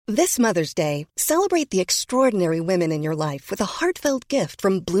This Mother's Day, celebrate the extraordinary women in your life with a heartfelt gift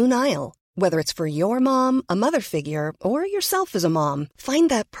from Blue Nile. Whether it's for your mom, a mother figure, or yourself as a mom, find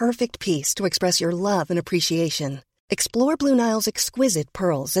that perfect piece to express your love and appreciation. Explore Blue Nile's exquisite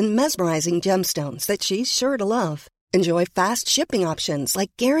pearls and mesmerizing gemstones that she's sure to love. Enjoy fast shipping options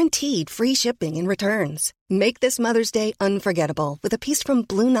like guaranteed free shipping and returns. Make this Mother's Day unforgettable with a piece from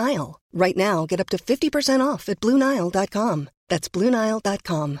Blue Nile. Right now, get up to 50% off at BlueNile.com. That's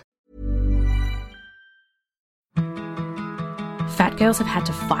BlueNile.com. Fat girls have had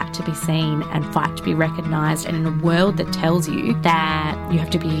to fight to be seen and fight to be recognised, and in a world that tells you that you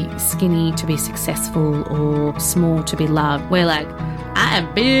have to be skinny to be successful or small to be loved, we're like, I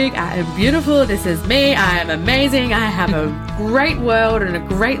am big, I am beautiful, this is me, I am amazing, I have a great world and a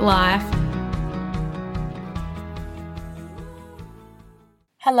great life.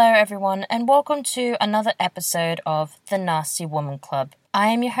 Hello everyone, and welcome to another episode of The Nasty Woman Club. I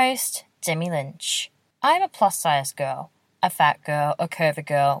am your host, Demi Lynch. I am a plus-size girl, a fat girl, a curvy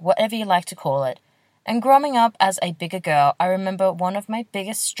girl, whatever you like to call it. And growing up as a bigger girl, I remember one of my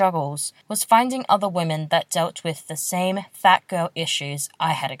biggest struggles was finding other women that dealt with the same fat girl issues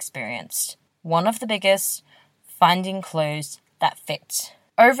I had experienced. One of the biggest, finding clothes that fit.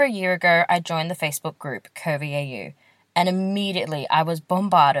 Over a year ago, I joined the Facebook group CurvyAu, and immediately I was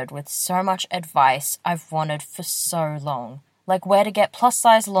bombarded with so much advice I've wanted for so long. Like where to get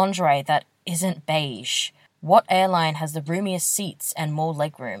plus-size lingerie that isn't beige, what airline has the roomiest seats and more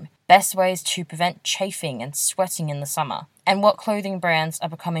legroom, best ways to prevent chafing and sweating in the summer, and what clothing brands are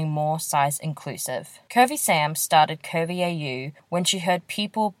becoming more size inclusive. Curvy Sam started CurvyAu when she heard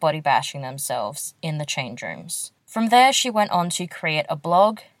people body bashing themselves in the change rooms. From there, she went on to create a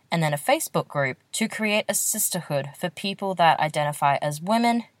blog and then a Facebook group to create a sisterhood for people that identify as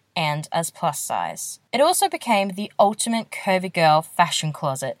women and as plus size. It also became the ultimate curvy girl fashion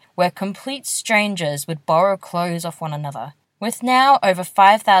closet where complete strangers would borrow clothes off one another. With now over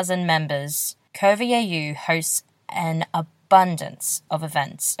 5,000 members, CurvyAu hosts an abundance of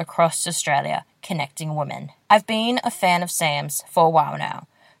events across Australia connecting women. I've been a fan of Sam's for a while now,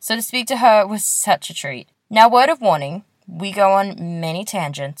 so to speak to her was such a treat. Now, word of warning, we go on many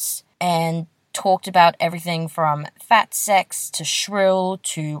tangents and talked about everything from fat sex to shrill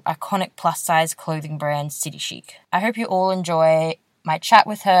to iconic plus-size clothing brand City Chic. I hope you all enjoy my chat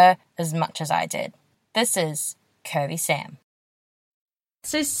with her as much as I did. This is Curvy Sam.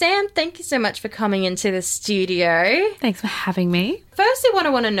 So Sam, thank you so much for coming into the studio. Thanks for having me. Firstly, what I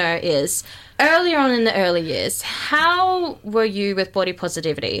want to know is, earlier on in the early years, how were you with body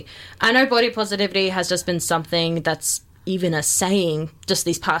positivity? I know body positivity has just been something that's even a saying just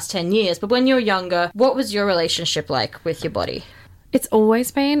these past 10 years, but when you were younger, what was your relationship like with your body? It's always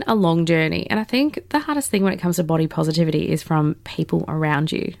been a long journey, and I think the hardest thing when it comes to body positivity is from people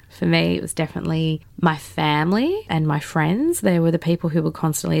around you. For me, it was definitely my family and my friends. They were the people who were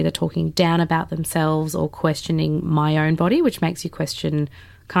constantly either talking down about themselves or questioning my own body, which makes you question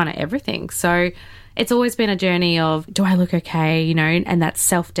kind of everything. So it's always been a journey of, do I look okay, you know, and that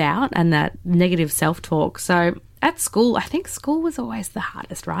self-doubt and that negative self-talk. So at school, I think school was always the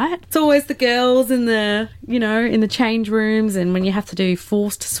hardest, right? It's always the girls in the, you know, in the change rooms, and when you have to do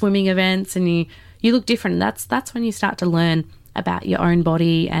forced swimming events and you look different. That's when you start to learn about your own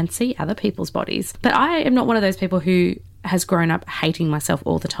body and see other people's bodies. But I am not one of those people who has grown up hating myself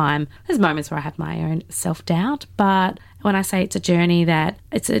all the time. There's moments where I have my own self-doubt, but when I say it's a journey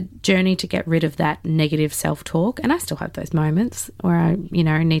to get rid of that negative self-talk, and I still have those moments where I, you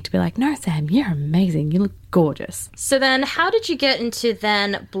know, need to be like, no, Sam, you're amazing. You look gorgeous. So then how did you get into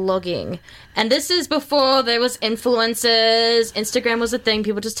then blogging? And this is before there was influencers. Instagram was a thing.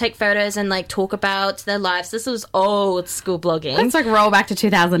 People just take photos and like talk about their lives. This was old school blogging. Let's like roll back to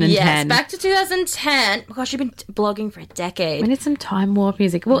 2010. Yes, back to 2010. Oh gosh, you've been blogging for a decade. We need some time warp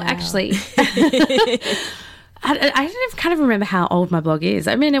music. Well, actually, I kind of remember how old my blog is.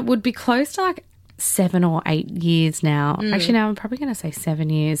 I mean, it would be close to like 7 or 8 years now. Actually, now I'm probably going to say 7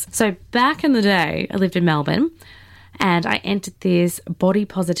 years. So back in the day, I lived in Melbourne and I entered this body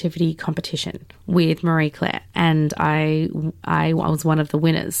positivity competition with Marie Claire, and I was one of the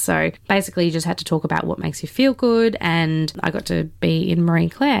winners. So basically you just had to talk about what makes you feel good, and I got to be in Marie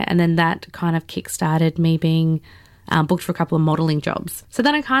Claire, and then that kind of kick-started me being booked for a couple of modelling jobs. So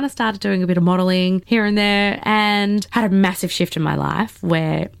then I kind of started doing a bit of modelling here and there and had a massive shift in my life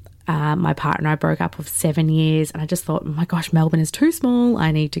where my partner and I broke up of 7 years, and I just thought, oh my gosh, Melbourne is too small.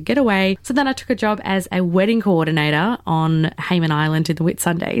 I need to get away. So then I took a job as a wedding coordinator on Hayman Island in the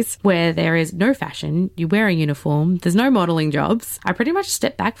Whitsundays, where there is no fashion. You wear a uniform. There's no modelling jobs. I pretty much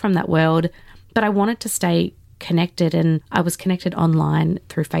stepped back from that world, but I wanted to stay connected, and I was connected online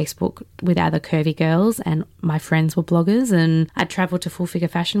through Facebook with other curvy girls, and my friends were bloggers, and I'd travelled to Full Figure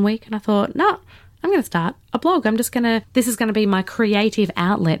Fashion Week, and I thought, no, I'm going to start a blog. This is going to be my creative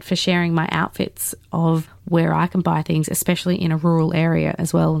outlet for sharing my outfits of where I can buy things, especially in a rural area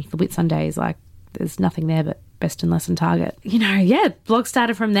as well. The Whitsundays, like, there's nothing there but Best and Lesson Target. Blog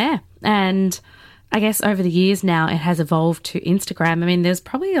started from there. And I guess over the years now, it has evolved to Instagram. I mean, there's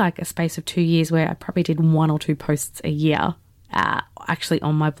probably like a space of 2 years where I probably did 1 or 2 posts a year actually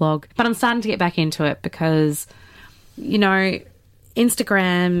on my blog. But I'm starting to get back into it because,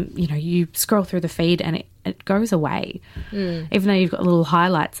 Instagram, you scroll through the feed and it goes away. Even though you've got little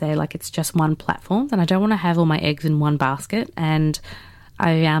highlights there, like it's just one platform, and I don't want to have all my eggs in one basket. And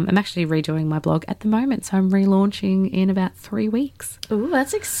I'm actually redoing my blog at the moment, so I'm relaunching in about 3 weeks. Ooh,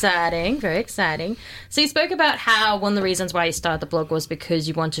 that's exciting. Very exciting. So you spoke about how one of the reasons why you started the blog was because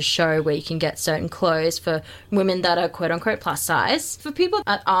you want to show where you can get certain clothes for women that are quote-unquote plus size. For people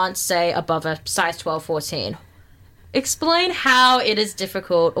that aren't, say, above a size 12, 14, explain how it is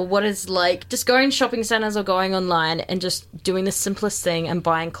difficult, or what it's like just going to shopping centres or going online and just doing the simplest thing and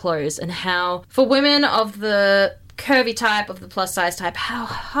buying clothes, and how for women of the curvy type, of the plus size type, how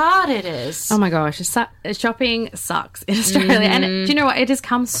hard it is. Oh my gosh, shopping sucks in Australia. And do you know what? It has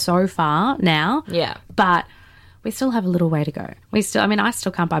come so far now. Yeah. But we still have a little way to go. I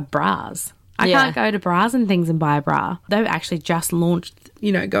still can't buy bras. I can't go to bras and things and buy a bra. They've actually just launched,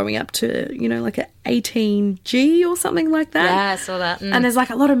 going up to, like an 18G or something like that. Yeah, I saw that. And there's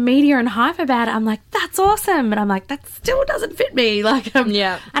like a lot of media and hype about it. I'm like, that's awesome. But I'm like, that still doesn't fit me. And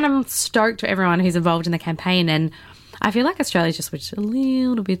I'm stoked for everyone who's involved in the campaign. And I feel like Australia's just switched a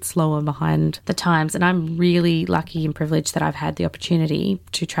little bit slower behind the times. And I'm really lucky and privileged that I've had the opportunity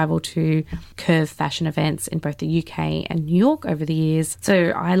to travel to curve fashion events in both the UK and New York over the years.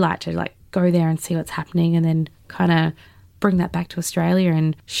 So I like to go there and see what's happening, and then kind of bring that back to Australia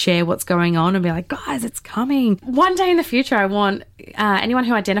and share what's going on and be like, guys, it's coming. One day in the future, I want anyone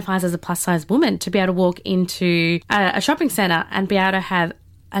who identifies as a plus size woman to be able to walk into a shopping centre and be able to have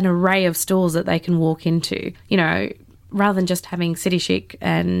an array of stores that they can walk into, rather than just having City Chic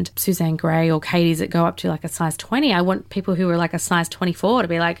and Suzanne Grey or Katie's that go up to like a size 20. I want people who are like a size 24 to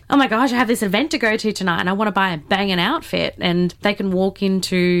be like, oh my gosh, I have this event to go to tonight and I want to buy a banging outfit, and they can walk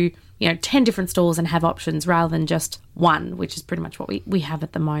into 10 different stores and have options rather than just one, which is pretty much what we have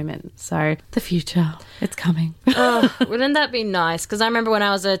at the moment. So the future, it's coming. Wouldn't that be nice? Because I remember when I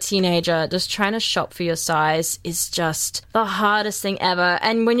was a teenager, just trying to shop for your size is just the hardest thing ever.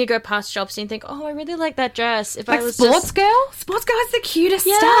 And when you go past shops and you think, oh, I really like that dress. If like I was Sports Girl is the cutest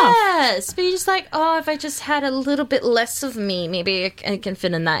stuff. Yes, but you're just like, oh, if I just had a little bit less of me, maybe it can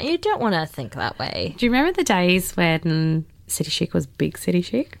fit in that. You don't want to think that way. Do you remember the days when City Chic was big City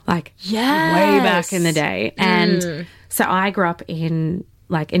Chic? Yes. Way back in the day. And so I grew up in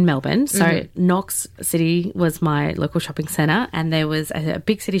Melbourne. So Knox City was my local shopping centre, and there was a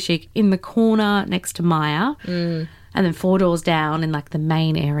big City Chic in the corner next to Maya. And then 4 doors down in the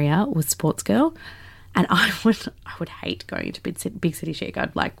main area was Sports Girl. And I would hate going to big City Chic.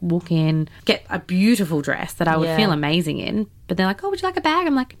 I'd walk in, get a beautiful dress that I would feel amazing in. But they're like, oh, would you like a bag?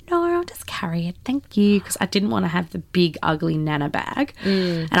 I'm like, no, I'll just carry it. Thank you. Because I didn't want to have the big, ugly Nana bag.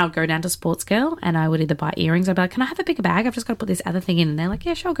 And I'd go down to Sports Girl and I would either buy earrings. I'd be like, can I have a bigger bag? I've just got to put this other thing in. And they're like,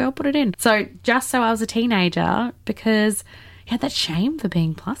 yeah, sure, girl, put it in. So just so I was a teenager, because you had that shame for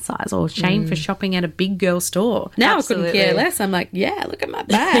being plus size or shame for shopping at a big girl store. Now Absolutely. I couldn't care less. I'm like, yeah, look at my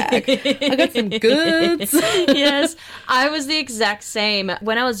bag. I got some goods. Yes, I was the exact same.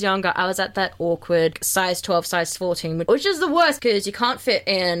 When I was younger, I was at that awkward size 12, size 14, which is the worst because you can't fit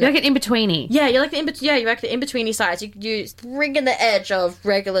in. You're like an in-betweeny. Yeah, you're like the in-betweeny size. You ring in the edge of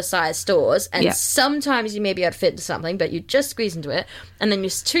regular size stores, and sometimes you may be able to fit into something, but you just squeeze into it, and then you're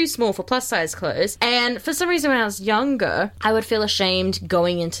too small for plus size clothes. And for some reason, when I was younger, I would feel ashamed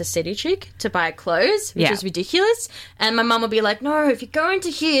going into City Chic to buy clothes, which is ridiculous. And my mum would be like, no, if you're going to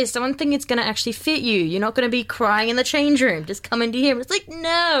here, someone think it's going to actually fit you. You're not going to be crying in the change room. Just come into here. And it's like,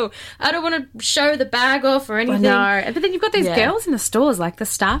 no, I don't want to show the bag off or anything. No, but then you've got these girls in the stores, the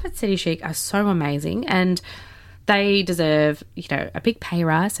staff at City Chic are so amazing, and they deserve, a big pay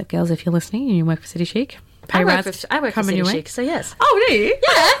rise. So girls, if you're listening and you work for City Chic, I work for City Chic, so yes. Oh, do you? Yeah.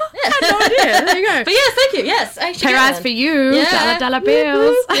 I had no idea. There you go. But yes, thank you. Yes. Pay rise for you. Yeah. Dollar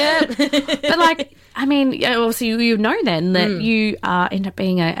bills. Yeah. But obviously you know then that you end up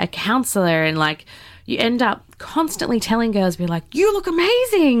being a counsellor, and you end up constantly telling girls, be like, you look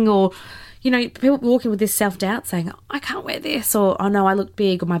amazing, or people walking with this self-doubt saying, I can't wear this, or, oh no, I look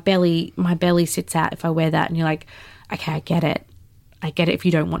big, or my belly sits out if I wear that. And you're like, okay, I get it. I get it if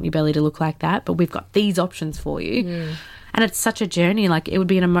you don't want your belly to look like that, but we've got these options for you. And it's such a journey. Like, it would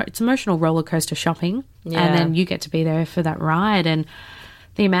be it's emotional roller coaster shopping, and then you get to be there for that ride. And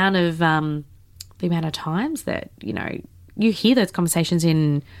the amount of times that, you know, you hear those conversations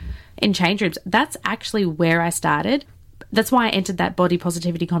in change rooms. That's actually where I started. That's why I entered that body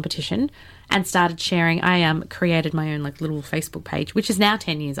positivity competition and started sharing. I created my own like little Facebook page, which is now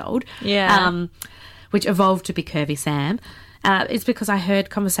 10 years old. Yeah. Which evolved to be Curvy Sam. It's because I heard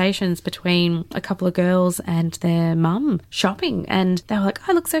conversations between a couple of girls and their mum shopping, and they were like,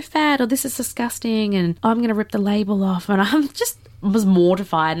 I look so fat, or this is disgusting, and I'm going to rip the label off. And I was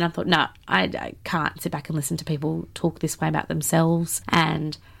mortified, and I thought, no, I can't sit back and listen to people talk this way about themselves.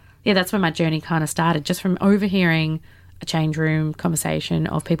 And yeah, that's when my journey kind of started, just from overhearing a change room conversation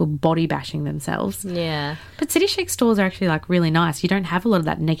of people body bashing themselves. Yeah. But City Chic stores are actually like really nice. You don't have a lot of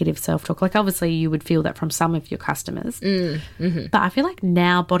that negative self-talk. Like, obviously you would feel that from some of your customers. But I feel like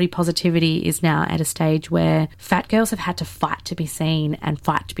now body positivity is now at a stage where fat girls have had to fight to be seen and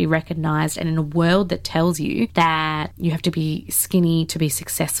fight to be recognised. And in a world that tells you that you have to be skinny to be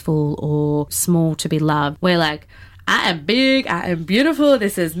successful or small to be loved, we're like, I am big, I am beautiful,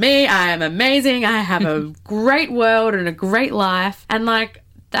 this is me, I am amazing, I have a great world and a great life. And like,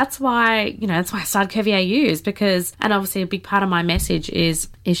 that's why I started CurvyAu, is because, and obviously a big part of my message is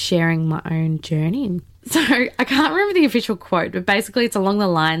sharing my own journey. So I can't remember the official quote, but basically it's along the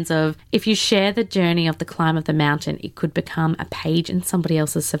lines of, if you share the journey of the climb of the mountain, it could become a page in somebody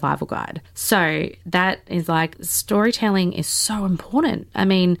else's survival guide. So that is like, storytelling is so important. I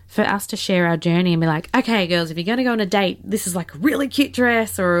mean, for us to share our journey and be like, okay, girls, if you're going to go on a date, this is like a really cute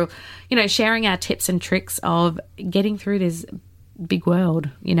dress, or, you know, sharing our tips and tricks of getting through this big world,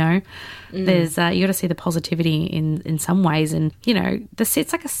 you know. There's you got to see the positivity in some ways, and, you know,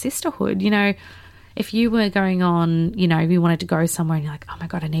 it's like a sisterhood, you know. If you were going on, you know, if you wanted to go somewhere and you're like, oh my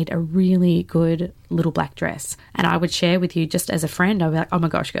God, I need a really good little black dress, and I would share with you just as a friend, I'd be like, oh my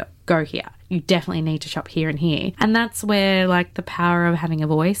gosh, go here. You definitely need to shop here and here. And that's where like the power of having a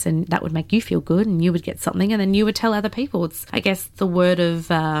voice, and that would make you feel good, and you would get something, and then you would tell other people. It's, I guess, the word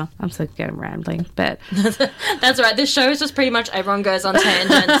of, I'm so getting rambling, but. That's right. This show is just pretty much everyone goes on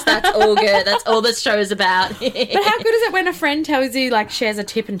tangents. That's all good. That's all this show is about. But how good is it when a friend tells you, like, shares a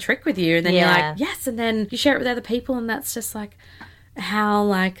tip and trick with you, and then you're like, yes, and then you share it with other people, and that's just like how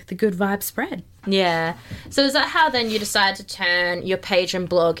like the good vibes spread. Yeah. So is that how then you decided to turn your page and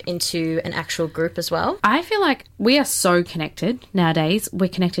blog into an actual group as well? I feel like we are so connected nowadays. We're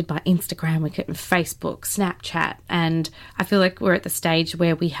connected by Instagram, we're connected with Facebook, Snapchat, and I feel like we're at the stage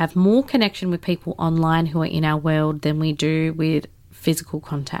where we have more connection with people online who are in our world than we do with physical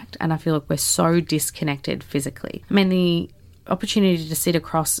contact. And I feel like we're so disconnected physically. I mean, the opportunity to sit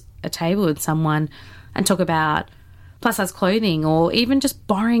across a table with someone and talk about plus size clothing, or even just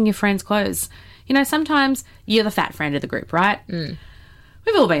borrowing your friend's clothes. You know, sometimes you're the fat friend of the group, right?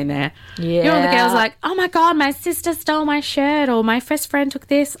 We've all been there. Yeah. You're all the girls like, oh my God, my sister stole my shirt, or my best friend took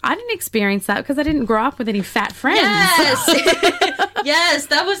this. I didn't experience that because I didn't grow up with any fat friends. Yes. Yes,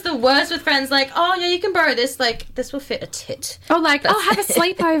 that was the worst with friends. Like, oh yeah, you can borrow this. Like, this will fit a tit. Or like, have a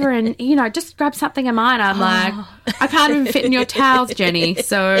sleepover and, you know, just grab something of mine. I'm like, I can't even fit in your towels, Jenny.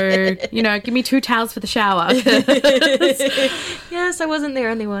 So, you know, give me 2 towels for the shower. Yes, I wasn't the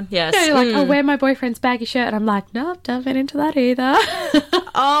only one. Yes. Yeah, you're like, I'll wear my boyfriend's baggy shirt. And I'm like, nope, don't fit into that either.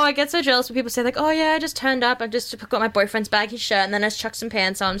 Oh, I get so jealous when people say like, oh yeah, I just turned up. I just got my boyfriend's baggy shirt, and then I chucked some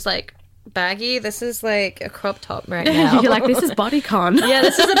pants on. I'm just like, baggy? This is like a crop top right now. You're like, this is bodycon. Yeah,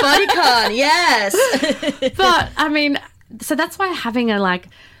 this is a bodycon. Yes. But I mean, so that's why having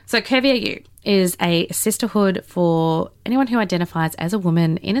so CurvyAu is a sisterhood for anyone who identifies as a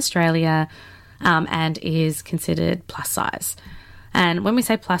woman in Australia, and is considered plus size. And when we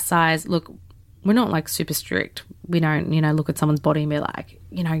say plus size, look, we're not like super strict. We don't, you know, look at someone's body and be like,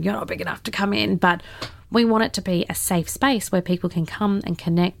 you know, you're not big enough to come in. But we want it to be a safe space where people can come and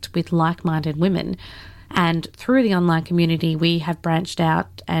connect with like-minded women. And through the online community, we have branched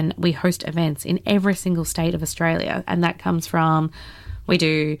out and we host events in every single state of Australia. And that comes from, we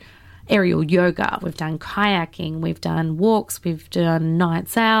do aerial yoga, we've done kayaking, we've done walks, we've done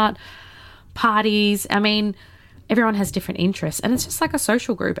nights out, parties. I mean, everyone has different interests, and it's just like a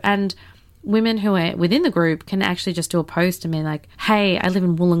social group. And women who are within the group can actually just do a post and be like, hey, I live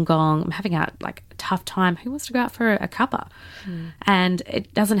in Wollongong, I'm having a tough time, who wants to go out for a cuppa? And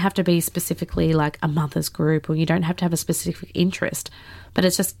it doesn't have to be specifically like a mother's group, or you don't have to have a specific interest, but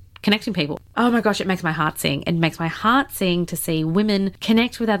it's just connecting people. Oh my gosh, it makes my heart sing. It makes my heart sing to see women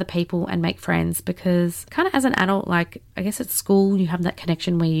connect with other people and make friends, because kind of as an adult, like I guess at school you have that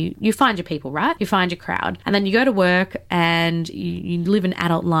connection where you find your people, right? You find your crowd, and then you go to work and you live an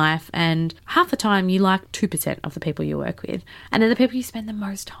adult life, and half the time you like 2% of the people you work with, and they're the people you spend the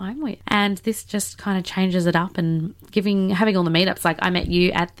most time with. And this just kind of changes it up, and having all the meetups. Like I met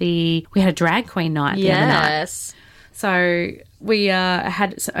you at we had a drag queen night the other night. Yes. So we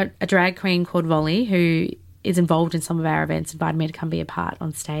had a drag queen called Volley who is involved in some of our events, invited me to come be a part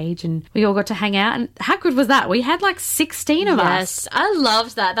on stage, and we all got to hang out. And how good was that? We had like 16 of us. Yes, I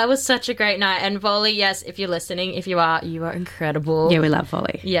loved that. That was such a great night. And Volley, yes, if you're listening, if you are incredible. Yeah, we love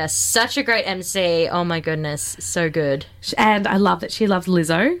Volley. Yes, such a great MC. Oh my goodness, so good. And I love that she loves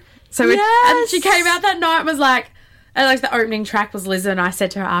Lizzo. So and she came out that night and was like, and like the opening track was Lizzo, and I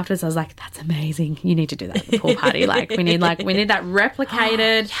said to her afterwards, I was like, that's amazing. You need to do that at the pool party. We need that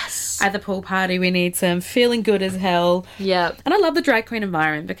replicated at the pool party. We need some feeling good as hell. Yeah. And I love the drag queen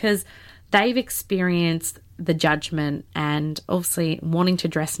environment because they've experienced the judgment and obviously wanting to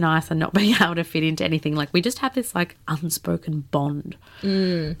dress nice and not being able to fit into anything. Like we just have this like unspoken bond.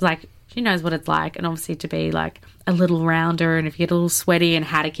 Like she knows what it's like, and obviously to be like a little rounder, and if you get a little sweaty, and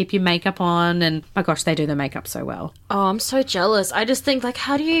how to keep your makeup on, and my gosh, they do the makeup so well. Oh, I'm so jealous. I just think, like,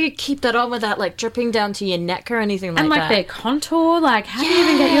 how do you keep that on without like dripping down to your neck or anything like that? And like their contour, like how do you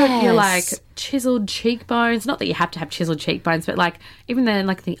even get your like chiseled cheekbones? Not that you have to have chiseled cheekbones, but like even then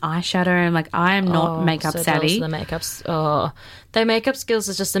like the eyeshadow, and like I am not makeup savvy. The makeups, their makeup skills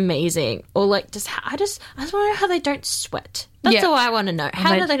is just amazing. Or like I just want to know how they don't sweat. That's all I want to know.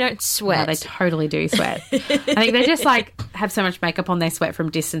 How do they don't sweat? No, they totally do sweat. I think they just like have so much makeup on, they sweat from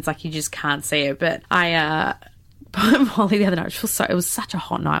distance, like you just can't see it. But I Molly the other night, it was such a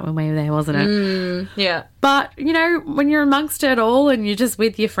hot night when we were there, wasn't it? Yeah. But, you know, when you're amongst it all and you're just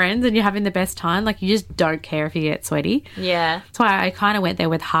with your friends and you're having the best time, like you just don't care if you get sweaty. Yeah. That's why I kind of went there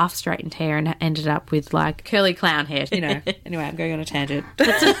with half straightened hair and ended up with like curly clown hair, you know. Anyway, I'm going on a tangent.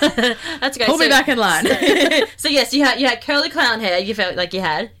 That's great. Pull me back in line. So yes, you had curly clown hair. You felt like you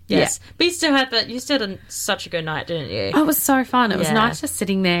had. Yes. Yeah. But you still had such a good night, didn't you? Oh, it was so fun. It was nice just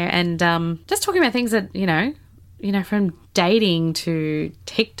sitting there and just talking about things that, you know, from dating to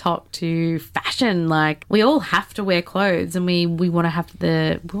TikTok to fashion, like we all have to wear clothes, and we want to have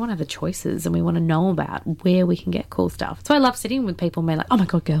the choices, and we want to know about where we can get cool stuff. So I love sitting with people and being like, oh my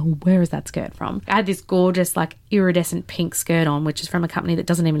God, girl, where is that skirt from? I had this gorgeous like iridescent pink skirt on, which is from a company that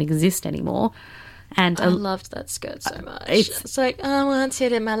doesn't even exist anymore. And I loved that skirt so much. It's like, I want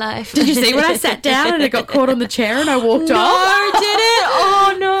it in my life. Did you see when I sat down and it got caught on the chair and I walked off? No, did it?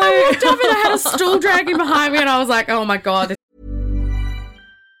 Oh, no. I walked off and I had a stool dragging behind me and I was like, oh, my God.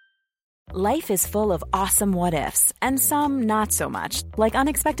 Life is full of awesome what-ifs and some not so much, like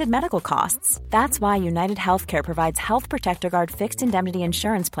unexpected medical costs. That's why United Healthcare provides Health Protector Guard fixed indemnity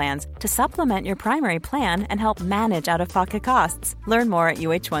insurance plans to supplement your primary plan and help manage out-of-pocket costs. Learn more at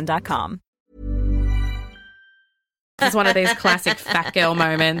uh1.com. It's one of these classic fat girl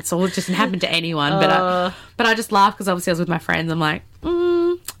moments, or it just happened to anyone. But I just laughed because obviously I was with my friends. I'm like,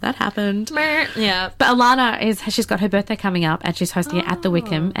 that happened. Yeah. But Alana she's got her birthday coming up and she's hosting it at the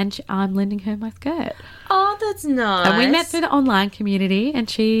Wickham, and I'm lending her my skirt. Oh, that's nice. And we met through the online community, and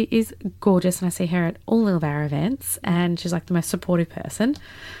she is gorgeous, and I see her at all of our events, and she's like the most supportive person.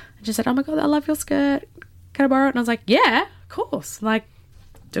 And she said, oh my God, I love your skirt. Can I borrow it? And I was like, yeah, of course. Like,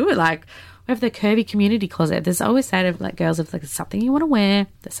 do it. Like, we have the curvy community closet. There's always say to like girls, if like, there's something you want to wear,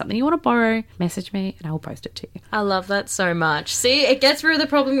 there's something you want to borrow, message me and I will post it to you. I love that so much. See, it gets rid of the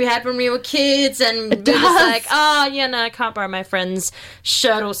problem we had when we were kids, and we're just like, I can't borrow my friend's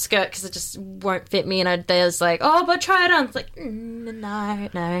shirt or skirt because it just won't fit me. And there's like, but try it on. It's like, no.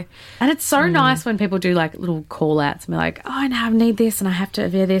 And it's so nice when people do like little call outs and be like, oh, no, I need this and I have to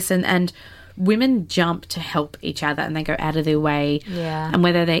wear this, and women jump to help each other and they go out of their way. Yeah. And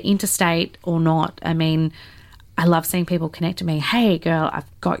whether they're interstate or not, I mean, I love seeing people connect to me. Hey, girl, I've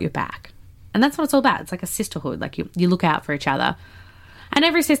got your back. And that's what it's all about. It's like a sisterhood. Like you look out for each other. And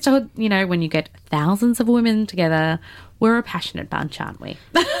every sisterhood, you know, when you get thousands of women together, we're a passionate bunch, aren't we?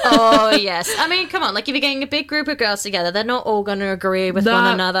 Oh, yes. I mean, come on. Like, if you're getting a big group of girls together, they're not all going to agree with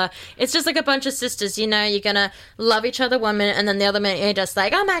one another. It's just like a bunch of sisters, you know. You're going to love each other one minute, and then the other minute you're just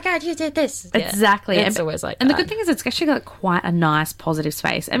like, oh, my God, you did this. Exactly. Yeah, it's always like that. And the good thing is it's actually got quite a nice, positive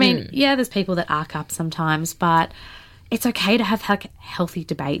space. I mean, yeah, there's people that arc up sometimes, but it's okay to have like healthy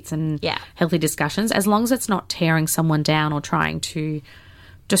debates and healthy discussions, as long as it's not tearing someone down or trying to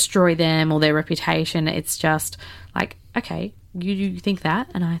destroy them or their reputation. It's just like, okay, you think that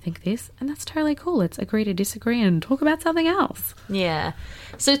and I think this, and that's totally cool. Let's agree to disagree and talk about something else. Yeah.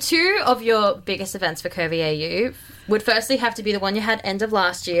 So 2 of your biggest events for CurvyAu would firstly have to be the one you had end of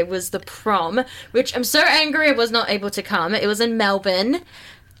last year, was the prom, which I'm so angry I was not able to come. It was in Melbourne.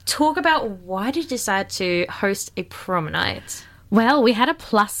 Talk about why did you decide to host a prom night? Well, we had a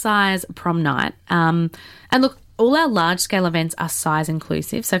plus-size prom night. And look, all our large-scale events are size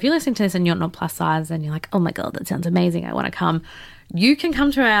inclusive. So if you're listening to this and you're not plus size and you're like, oh my God, that sounds amazing, I want to come, you can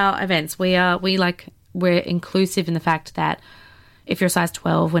come to our events. We're inclusive in the fact that if you're a size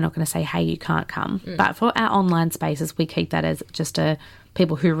 12, we're not going to say, hey, you can't come. But for our online spaces, we keep that as just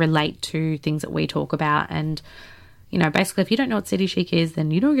people who relate to things that we talk about. And, you know, basically, if you don't know what city chic is, then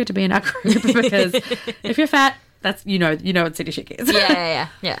you don't get to be in our group because if you're fat, that's, you know what city chic is. Yeah.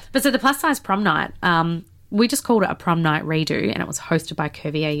 But so the plus size prom night, we just called it a prom night redo, and it was hosted by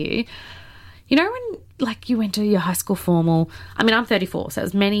CurvyAu. You know when, like, you went to your high school formal, I mean, I'm 34, so it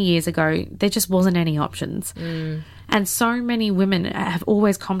was many years ago, there just wasn't any options. And so many women have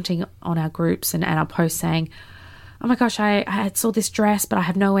always commenting on our groups and our posts saying, oh my gosh, I saw this dress, but I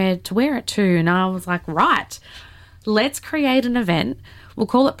have nowhere to wear it to. And I was like, right, let's create an event. We'll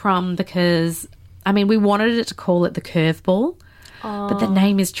call it prom because, I mean, we wanted it to call it the Curveball, but the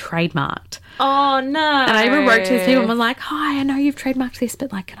name is trademarked. Oh, no. And I even wrote to these people and was like, hi, I know you've trademarked this,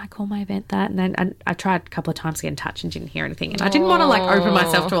 but, like, can I call my event that? And then I tried a couple of times to get in touch and didn't hear anything. And I didn't want to, like, open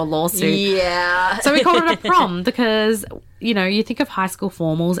myself to a lawsuit. Yeah. So we called it a prom because, you know, you think of high school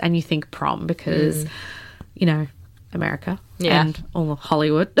formals and you think prom because, you know, America and all of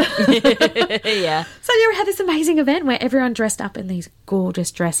Hollywood. Yeah. So, yeah, we had this amazing event where everyone dressed up in these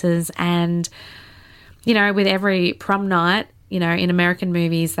gorgeous dresses and, you know, with every prom night, you know, in American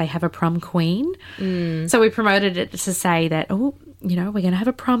movies, they have a prom queen. So we promoted it to say that, oh, you know, we're going to have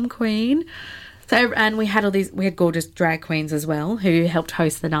a prom queen. So, and we had gorgeous drag queens as well who helped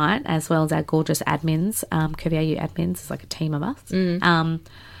host the night, as well as our gorgeous admins, CurvyAu admins. It's like a team of us.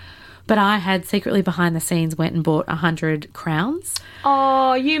 But I had secretly behind the scenes went and bought 100 crowns.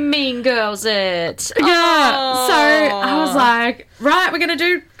 Oh, you mean girls it. Yeah. Oh. So I was like, right, we're going to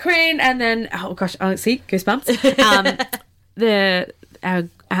do queen. And then, oh gosh, see, goosebumps. Our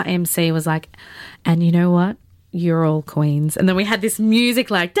MC was like, and you know what? You're all queens. And then we had this music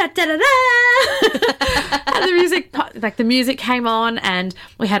like da da da da. And the music came on, and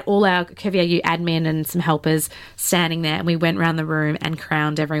we had all our CurvyAu admin and some helpers standing there, and we went around the room and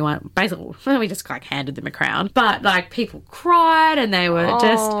crowned everyone. Basically, we just like handed them a crown. But like people cried, and they were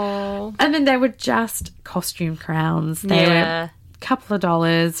they were just costume crowns. They were a couple of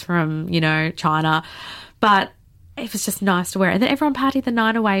dollars from, you know, China, but it was just nice to wear. And then everyone partied the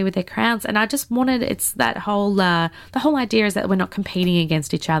night away with their crowns. And I just wanted, it's that whole, the whole idea is that we're not competing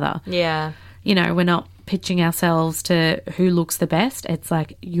against each other. Yeah. You know, we're not pitching ourselves to who looks the best. It's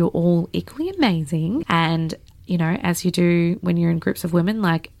like you're all equally amazing. And, you know, as you do when you're in groups of women,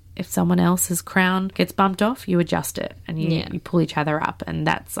 like if someone else's crown gets bumped off, you adjust it and you pull each other up. And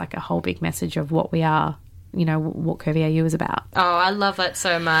that's like a whole big message of what we are. You know, what CurvyAu is about. Oh, I love it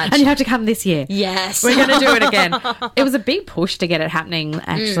so much. And you have to come this year. Yes. We're going to do it again. It was a big push to get it happening,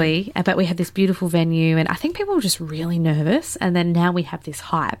 actually. But we had this beautiful venue, and I think people were just really nervous. And then now we have this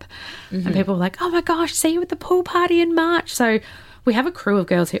hype. And people were like, oh, my gosh, see you at the pool party in March. So we have a crew of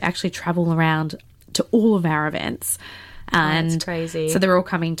girls who actually travel around to all of our events. And that's crazy. So they're all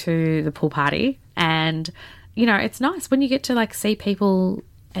coming to the pool party. And, you know, it's nice when you get to, like, see people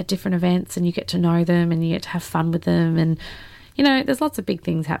at different events and you get to know them and you get to have fun with them. And, you know, there's lots of big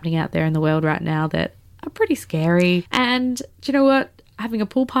things happening out there in the world right now that are pretty scary. And do you know what? Having a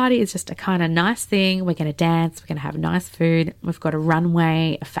pool party is just a kind of nice thing. We're going to dance. We're going to have nice food. We've got a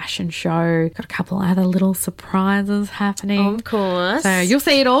runway, a fashion show. Got a couple other little surprises happening. Of course. So you'll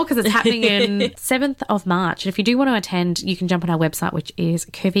see it all because it's happening in 7th of March. And if you do want to attend, you can jump on our website, which is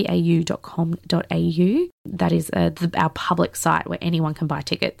curvyau.com.au. That is our public site where anyone can buy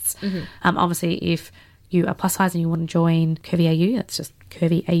tickets. Obviously, if you are plus size and you want to join CurvyAu, that's just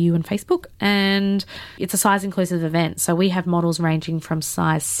CurvyAu on Facebook. And it's a size inclusive event. So we have models ranging from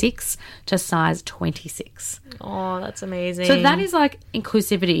size 6 to size 26. Oh, that's amazing. So that is like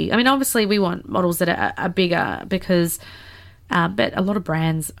inclusivity. I mean, obviously we want models that are bigger because but a lot of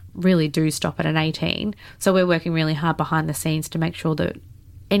brands really do stop at an 18. So we're working really hard behind the scenes to make sure that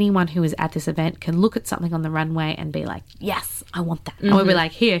anyone who is at this event can look at something on the runway and be like, yes, I want that. And we'll be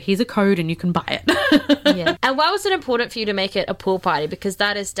like, here's a code and you can buy it. Yeah. And why was it important for you to make it a pool party? Because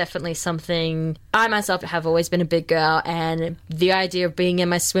that is definitely something, I myself have always been a big girl, and the idea of being in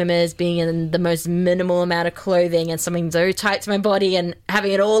my swimmers, being in the most minimal amount of clothing and something so tight to my body and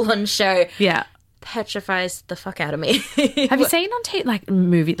having it all on show. Yeah. petrifies the fuck out of me. Have you seen on like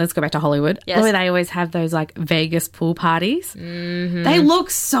movie? Let's go back to Hollywood. Yes. Where they always have those like Vegas pool parties. Mm-hmm. They look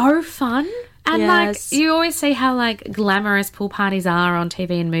so fun, and like you always see how like glamorous pool parties are on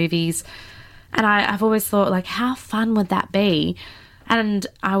TV and movies. And I've always thought, like, how fun would that be? And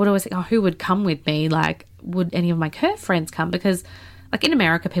I would always think, oh, who would come with me? Like, would any of my curve friends come? Because, like, in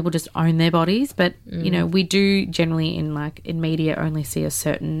America, people just own their bodies. But, you know, we do generally in media only see a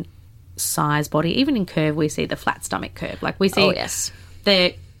certain size body. Even in curve, we see the flat stomach curve. Like, we see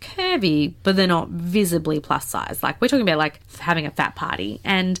they're curvy, but they're not visibly plus size. Like, we're talking about, like, having a fat party.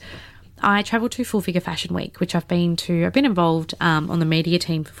 And I travelled to Full Figure Fashion Week, which I've been involved on the media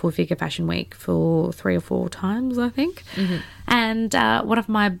team for Full Figure Fashion Week for 3 or 4 times, I think. Mm-hmm. And one of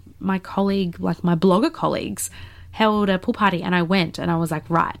my colleague, like my blogger colleagues, held a pool party, and I went, and I was like,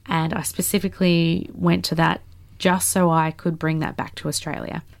 right. And I specifically went to that just so I could bring that back to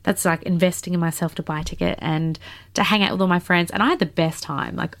Australia. That's like investing in myself to buy a ticket and to hang out with all my friends. And I had the best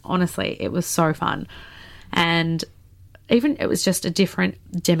time. Like, honestly, it was so fun. And even it was just a different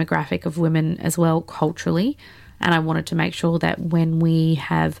demographic of women as well culturally, and I wanted to make sure that when we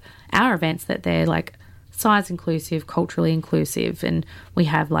have our events that they're like size inclusive, culturally inclusive, and we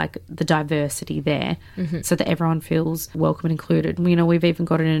have like the diversity there so that everyone feels welcome and included. You know, we've even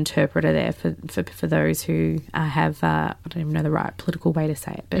got an interpreter there for those who have I don't even know the right political way to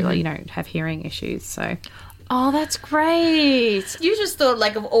say it, but like, you know, have hearing issues. So oh, that's great. You just thought,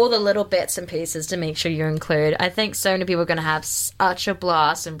 like, of all the little bits and pieces to make sure you include. I think so many people are going to have such a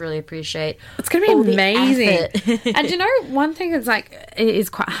blast and really appreciate it's going to be amazing. And you know, one thing that's, like, it is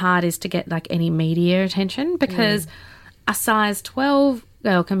quite hard is to get, like, any media attention because a size 12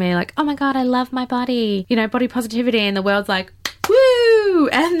 girl can be like, oh, my God, I love my body. You know, body positivity. And the world's like, woo!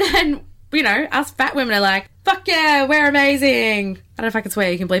 And then, you know, us fat women are like, fuck yeah, we're amazing. I don't know if I can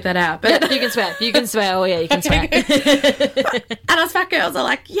swear. You can bleep that out. But yeah, you can swear. You can swear. Oh, yeah, you can swear. And us fat girls are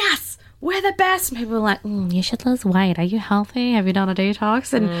like, yes, we're the best. And people are like, you should lose weight. Are you healthy? Have you done a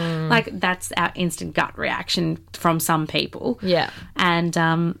detox? And, like, that's our instant gut reaction from some people. Yeah.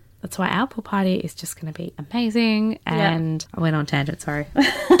 And that's why our pool party is just going to be amazing. And I went on tangent, sorry.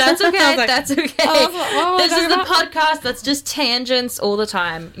 That's okay. Like, that's okay. This is the podcast that's just tangents all the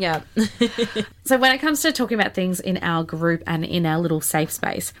time. Yeah. So when it comes to talking about things in our group and in our little safe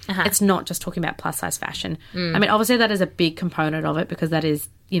space, it's not just talking about plus size fashion. I mean, obviously that is a big component of it because that is,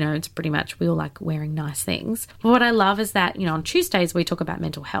 you know, it's pretty much we all like wearing nice things. But what I love is that, you know, on Tuesdays we talk about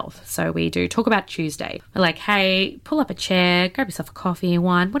mental health. So we do Talk About Tuesday. We're like, hey, pull up a chair, grab yourself a coffee,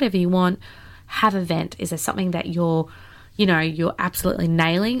 wine, whatever you want, have a vent. Is there something that you're absolutely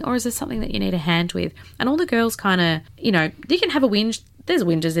nailing, or is there something that you need a hand with? And all the girls kind of, you know, you can have a whinge. There's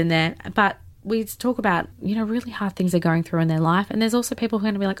whinges in there, but we talk about, you know, really hard things they're going through in their life. And there's also people who are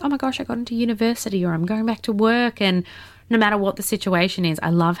going to be like, oh my gosh, I got into university, or I'm going back to work. And no matter what the situation is,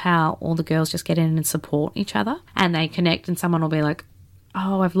 I love how all the girls just get in and support each other and they connect, and someone will be like,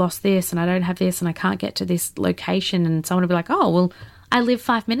 oh, I've lost this and I don't have this and I can't get to this location. And someone will be like, oh, well, I live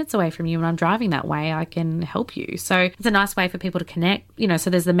 5 minutes away from you and I'm driving that way. I can help you. So it's a nice way for people to connect, you know. So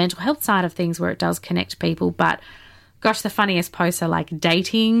there's the mental health side of things where it does connect people, but gosh, the funniest posts are like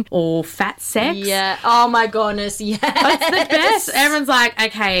dating or fat sex. Yeah. Oh my goodness. Yes. That's the best. Everyone's like,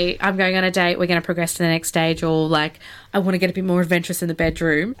 okay, I'm going on a date. We're going to progress to the next stage. Or like, I want to get a bit more adventurous in the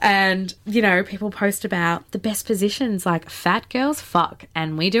bedroom. And, you know, people post about the best positions, like fat girls fuck.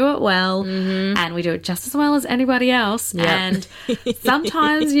 And we do it well. Mm-hmm. And we do it just as well as anybody else. Yep. And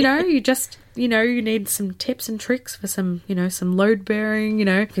sometimes, you know, you need some tips and tricks for some, you know, some load bearing, you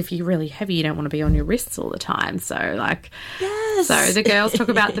know. If you're really heavy, you don't want to be on your wrists all the time. So, like, yes. So the girls talk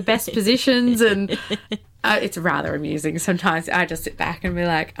about the best positions, and it's rather amusing. Sometimes I just sit back and be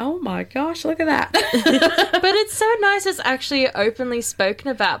like, oh my gosh, look at that. But it's so nice it's actually openly spoken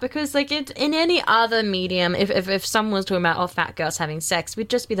about, because, like, in any other medium, if someone was talking about, fat girls having sex, we'd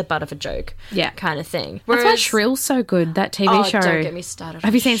just be the butt of a joke. Yeah. Kind of thing. Whereas, that's why Shrill's so good, that TV show. Don't get me started.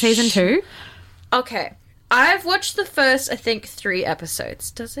 Have you seen season 2? Okay. I've watched the first, I think, 3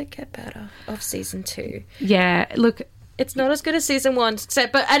 episodes. Does it get better of season 2? Yeah, look, it's not as good as season 1.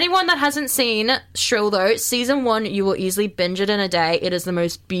 But anyone that hasn't seen Shrill, though, season 1, you will easily binge it in a day. It is the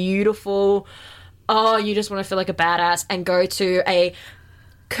most beautiful. Oh, you just want to feel like a badass and go to a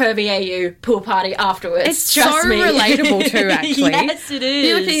CurvyAu pool party afterwards. It's Trust me. Relatable too, actually. Yes, it is.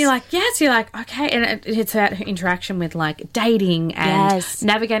 You look at it, you're like, yes, you're like, okay. And it's about her interaction with, like, dating and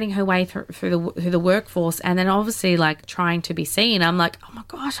navigating her way through the workforce, and then obviously, like, trying to be seen. I'm like, oh my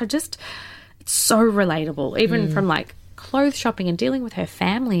gosh, it's so relatable, even from, like, clothes shopping and dealing with her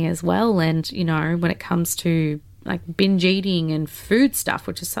family as well. And, you know, when it comes to, like, binge eating and food stuff,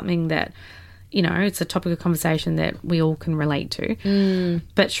 which is something that you know, it's a topic of conversation that we all can relate to.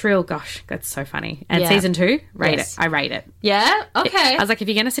 But Shrill, gosh, that's so funny. And season 2, rate it. I rate it. Yeah? Okay. I was like, if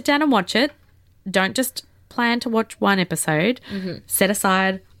you're going to sit down and watch it, don't just plan to watch one episode. Set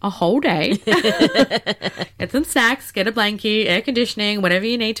aside a whole day. Get some snacks, get a blankie, air conditioning, whatever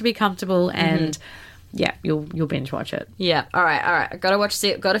you need to be comfortable, and yeah, you'll binge watch it. Yeah. All right. I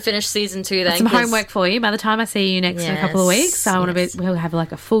gotta finish season 2 then. Some homework for you. By the time I see you next in a couple of weeks, I want to we'll have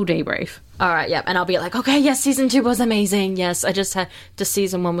like a full debrief. All right. Yeah. And I'll be like, okay, yes, season 2 was amazing. Yes, I just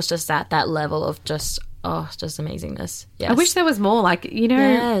season 1 was just at that level of just amazingness. Yes. I wish there was more. Like, you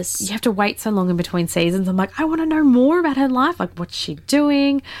know, you have to wait so long in between seasons. I'm like, I want to know more about her life. Like, what's she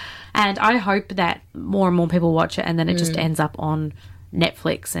doing? And I hope that more and more people watch it, and then it just ends up on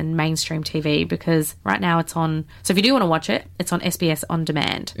Netflix and mainstream TV, because right now it's on. So if you do want to watch it, it's on SBS On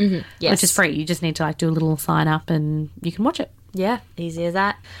Demand, which is free. You just need to like do a little sign up and you can watch it. Yeah, easy as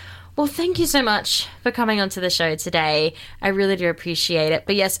that. Well, thank you so much for coming onto the show today. I really do appreciate it.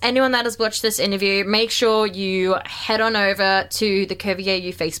 But yes, anyone that has watched this interview, make sure you head on over to the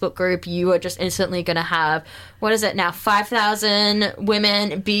CurvyAu Facebook group. You are just instantly going to have, what is it now, 5,000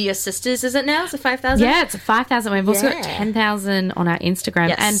 women be your sisters, is it now? Is it 5,000? Yeah, it's 5,000. We've also got 10,000 on our Instagram.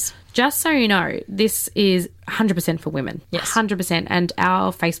 Yes. And just so you know, this is 100% for women. Yes. 100%. And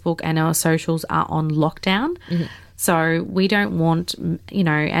our Facebook and our socials are on lockdown. So we don't want, you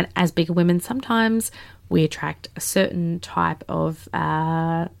know, and as bigger women, sometimes we attract a certain type of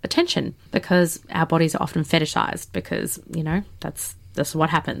attention because our bodies are often fetishized because, you know, that's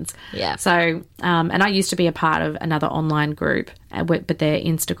what happens. Yeah. So, and I used to be a part of another online group, but their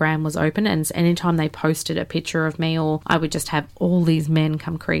Instagram was open, and anytime they posted a picture of me, or I would just have all these men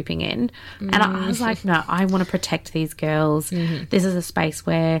come creeping in. And I was like, no, I want to protect these girls. This is a space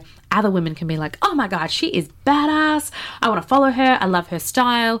where other women can be like, oh my God, she is badass. I want to follow her. I love her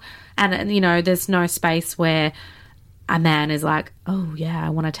style. And, you know, there's no space where a man is like, oh yeah,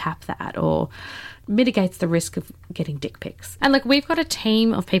 I want to tap that, or mitigates the risk of getting dick pics. And like, we've got a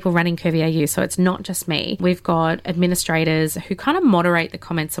team of people running CurvyAu, so it's not just me. We've got administrators who kind of moderate the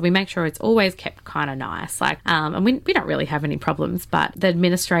comments, so we make sure it's always kept kind of nice. Like, and we don't really have any problems, but the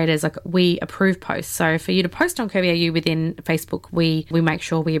administrators, like, we approve posts. So for you to post on CurvyAu within Facebook, we make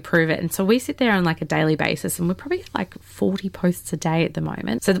sure we approve it. And so we sit there on like a daily basis, and we're probably like 40 posts a day at the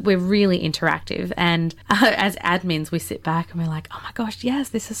moment. So we're really interactive. And as admins, we sit back and we're like, oh my gosh, yes,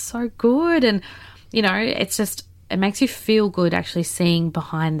 this is so good. And you know, it's just, it makes you feel good actually seeing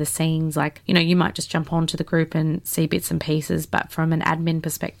behind the scenes. Like, you know, you might just jump onto the group and see bits and pieces, but from an admin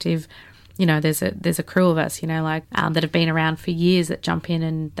perspective, you know, there's a crew of us, you know, like that have been around for years that jump in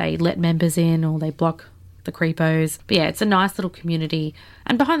and they let members in or they block the creepos. But yeah, it's a nice little community.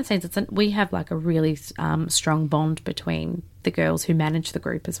 And behind the scenes, we have like a really strong bond between the girls who manage the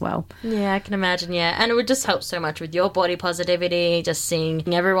group as well. Yeah, I can imagine, yeah. And it would just help so much with your body positivity, just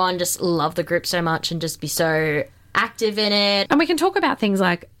seeing everyone just love the group so much and just be so active in it. And we can talk about things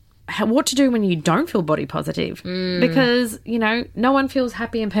like what to do when you don't feel body positive, because, you know, no one feels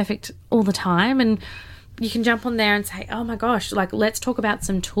happy and perfect all the time. And you can jump on there and say, oh my gosh, like, let's talk about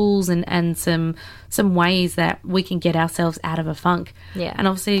some tools and some ways that we can get ourselves out of a funk. Yeah. And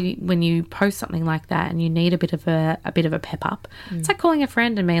obviously when you post something like that and you need a bit of a pep up, it's like calling a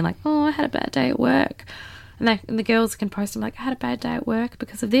friend and being like, oh, I had a bad day at work. And the girls can post them like, I had a bad day at work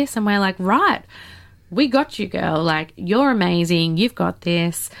because of this. And we're like, right, we got you, girl. Like, you're amazing. You've got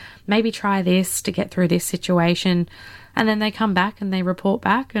this. Maybe try this to get through this situation. And then they come back and they report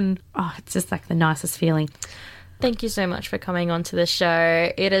back, and it's just like the nicest feeling. Thank you so much for coming on to the show.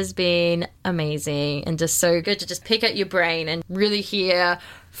 It has been amazing and just so good to just pick at your brain and really hear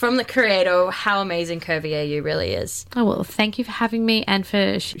from the creator how amazing CurvyAu really is. Oh, well, thank you for having me and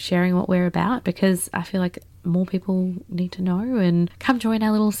for sharing what we're about, because I feel like more people need to know and come join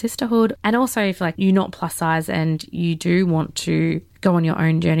our little sisterhood. And also, if like you're not plus size and you do want to go on your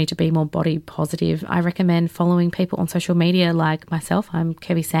own journey to be more body positive, I recommend following people on social media like myself. I'm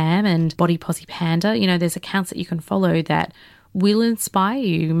Curvy Sam and Body Posi Panda. You know, there's accounts that you can follow that will inspire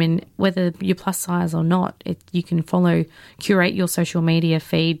you. I mean, whether you're plus size or not, you can curate your social media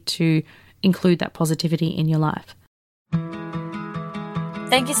feed to include that positivity in your life.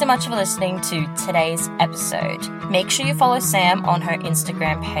 Thank you so much for listening to today's episode. Make sure you follow Sam on her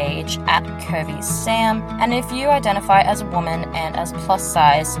Instagram page at CurvySam. And if you identify as a woman and as plus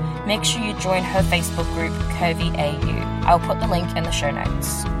size, make sure you join her Facebook group, CurvyAu. I'll put the link in the show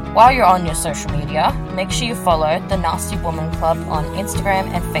notes. While you're on your social media, make sure you follow the Nasty Woman Club on Instagram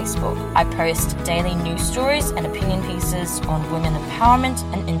and Facebook. I post daily news stories and opinion pieces on women empowerment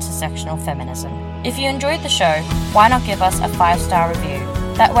and intersectional feminism. If you enjoyed the show, why not give us a 5-star review?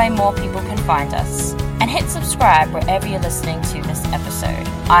 That way more people can find us. And hit subscribe wherever you're listening to this episode.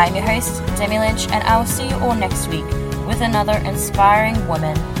 I'm your host, Demi Lynch, and I will see you all next week with another inspiring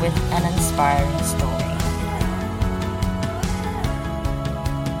woman with an inspiring story.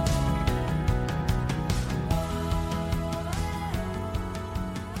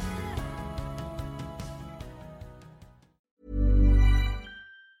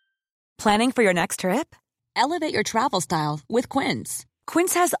 Planning for your next trip? Elevate your travel style with Quince.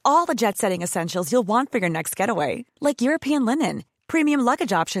 Quince has all the jet-setting essentials you'll want for your next getaway, like European linen, premium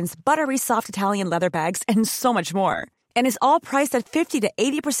luggage options, buttery soft Italian leather bags, and so much more. And is all priced at 50 to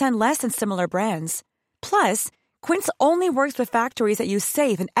 80% less than similar brands. Plus, Quince only works with factories that use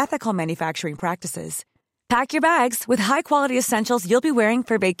safe and ethical manufacturing practices. Pack your bags with high-quality essentials you'll be wearing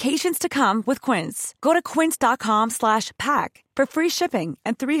for vacations to come with Quince. Go to quince.com/pack for free shipping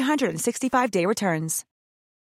and 365-day returns.